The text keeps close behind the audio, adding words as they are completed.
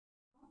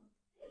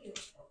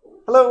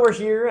Hello, we're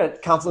here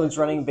at Confluence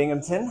Running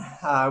Binghamton.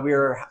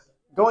 We're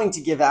going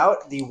to give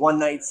out the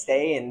one-night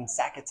stay in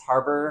Sackets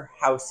Harbor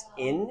House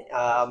Inn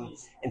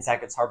in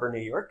Sackets Harbor,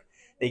 New York.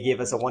 They gave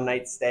us a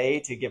one-night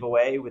stay to give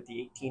away with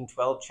the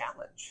 1812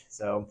 Challenge.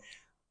 So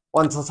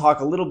wanted to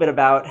talk a little bit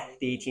about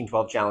the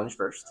 1812 Challenge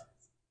first.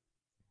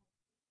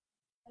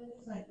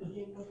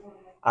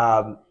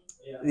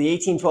 The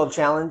 1812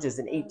 Challenge is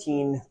an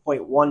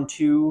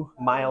 18.12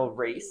 mile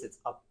race. It's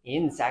up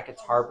in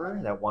Sackets Harbor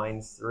that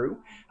winds through.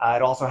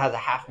 It also has a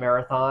half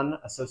marathon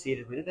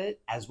associated with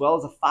it, as well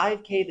as a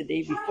 5K the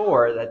day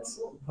before that's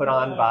put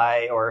on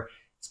by or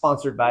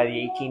sponsored by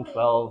the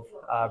 1812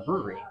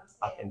 brewery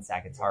up in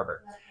Sackets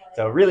Harbor.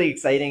 So really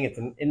exciting. It's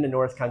in the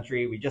North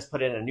Country. We just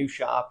put in a new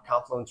shop,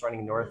 Confluence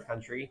Running North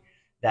Country,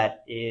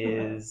 that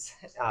is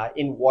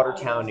in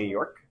Watertown, New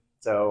York.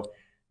 So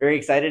very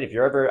excited. If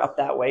you're ever up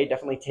that way,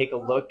 definitely take a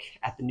look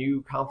at the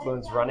new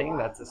Confluence Running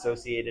that's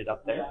associated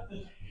up there.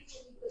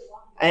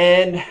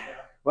 And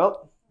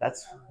well,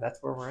 that's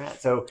where we're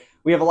at. So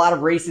we have a lot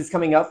of races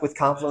coming up with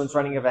Confluence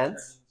Running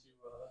events.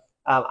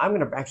 I'm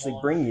going to actually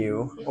bring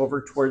you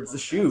over towards the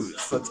shoes.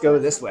 Let's go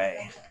this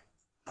way.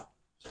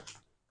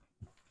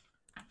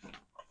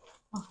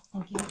 Oh,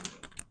 thank you.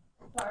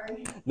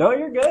 Sorry. No,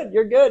 you're good.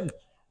 You're good.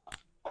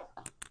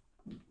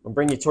 We'll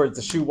bring you towards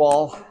the shoe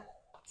wall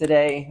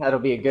today. That'll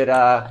be a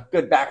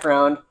good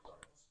background.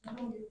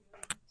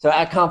 So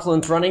at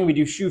Confluence Running, we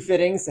do shoe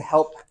fittings to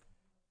help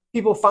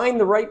people find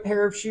the right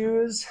pair of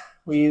shoes.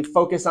 We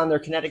focus on their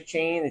kinetic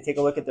chain. They take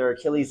a look at their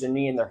Achilles, their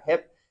knee, and their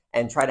hip,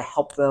 and try to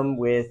help them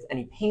with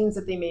any pains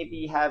that they may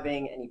be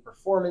having, any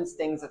performance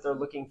things that they're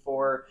looking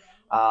for,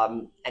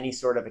 any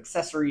sort of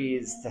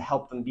accessories to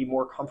help them be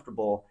more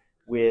comfortable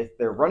with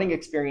their running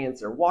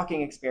experience, their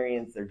walking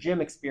experience, their gym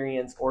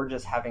experience, or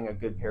just having a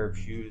good pair of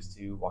shoes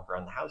to walk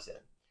around the house in.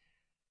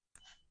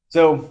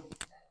 So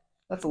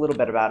that's a little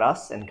bit about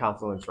us and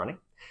Confluence Running.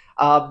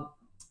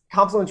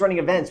 Confluence Running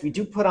events, we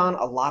do put on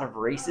a lot of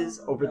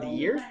races over the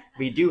year.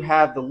 We do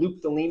have the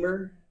Loop the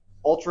Lemur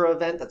Ultra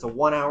event. That's a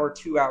 1 hour,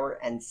 2 hour,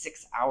 and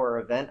 6 hour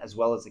event, as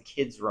well as a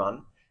kids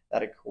run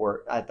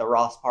at the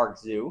Ross Park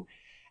Zoo.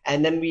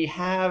 And then we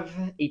have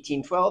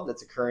 1812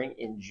 that's occurring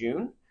in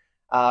June.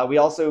 We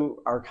also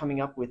are coming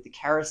up with the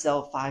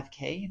Carousel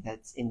 5K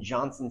that's in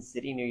Johnson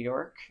City, New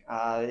York.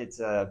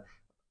 It's a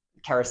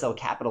carousel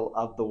capital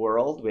of the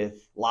world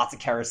with lots of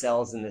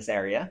carousels in this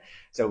area.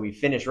 So we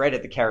finish right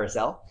at the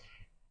carousel.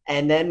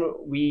 And then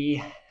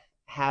we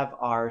have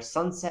our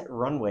Sunset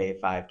Runway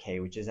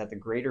 5K, which is at the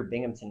Greater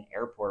Binghamton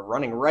Airport,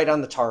 running right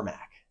on the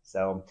tarmac.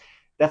 So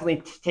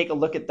definitely take a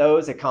look at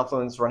those at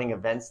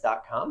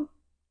confluencerunning-events.com.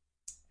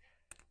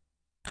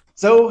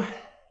 So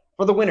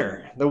for the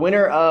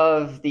winner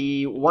of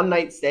the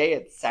one-night stay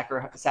at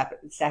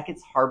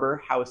Sackets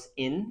Harbor House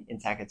Inn in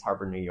Sackets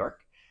Harbor, New York,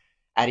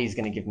 Addie's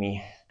going to give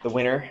me the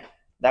winner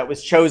that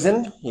was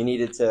chosen. You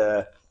needed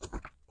to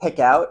pick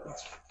out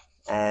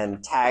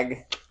and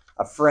tag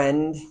a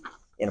friend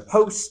in a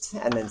post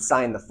and then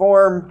sign the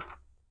form.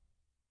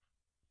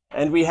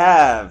 And we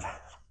have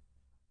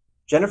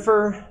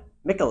Jennifer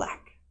Michalak.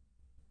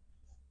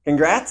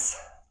 Congrats,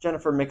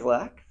 Jennifer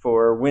Michalak,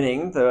 for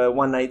winning the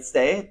one-night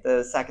stay at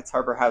the Sackets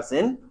Harbor House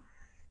Inn.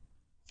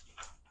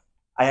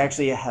 I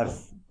actually have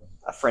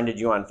friended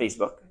you on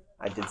Facebook.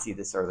 I did see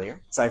this earlier.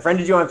 So I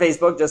friended you on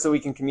Facebook just so we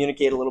can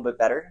communicate a little bit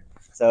better.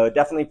 So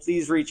definitely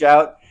please reach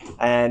out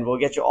and we'll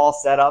get you all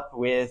set up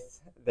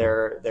with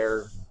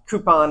their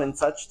coupon and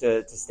such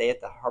to stay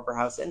at the Harbor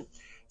House Inn.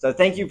 So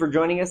thank you for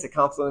joining us at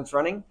Confluence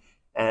Running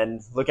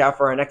and look out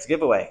for our next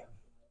giveaway.